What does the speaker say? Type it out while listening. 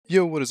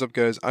Yo, what is up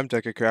guys? I'm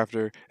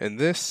DecaCrafter, and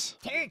this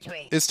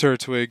is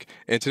Turtwig,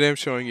 and today I'm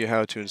showing you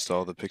how to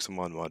install the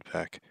Pixelmon mod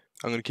pack.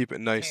 I'm going to keep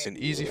it nice and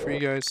easy for you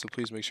guys, so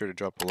please make sure to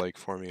drop a like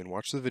for me and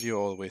watch the video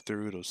all the way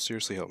through. It'll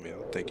seriously help me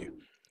out. Thank you.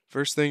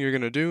 First thing you're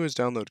going to do is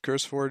download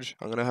CurseForge.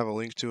 I'm going to have a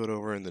link to it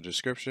over in the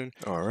description.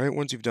 Alright,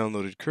 once you've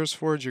downloaded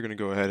CurseForge, you're going to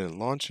go ahead and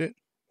launch it.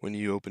 When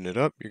you open it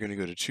up, you're going to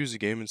go to choose a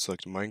game and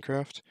select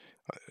Minecraft.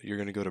 You're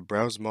going to go to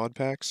browse mod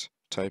packs,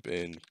 type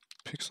in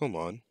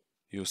Pixelmon.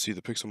 You'll see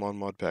the Pixelmon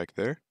mod pack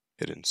there.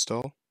 Hit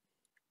install.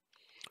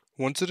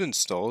 Once it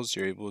installs,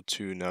 you're able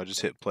to now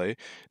just hit play.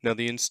 Now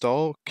the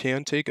install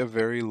can take a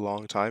very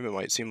long time. It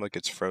might seem like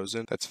it's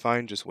frozen. That's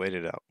fine, just wait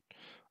it out.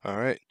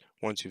 Alright,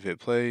 once you've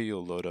hit play,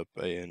 you'll load up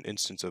an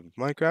instance of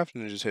Minecraft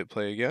and then just hit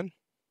play again.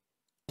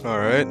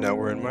 Alright, now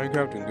we're in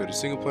Minecraft. We can go to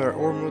single player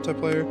or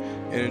multiplayer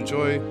and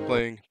enjoy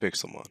playing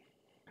Pixelmon.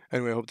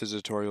 Anyway, I hope this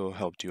tutorial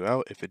helped you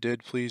out. If it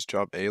did, please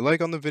drop a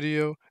like on the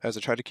video as I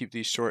try to keep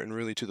these short and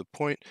really to the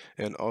point.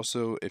 And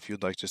also, if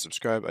you'd like to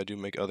subscribe, I do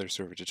make other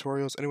server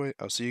tutorials. Anyway,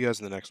 I'll see you guys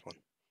in the next one.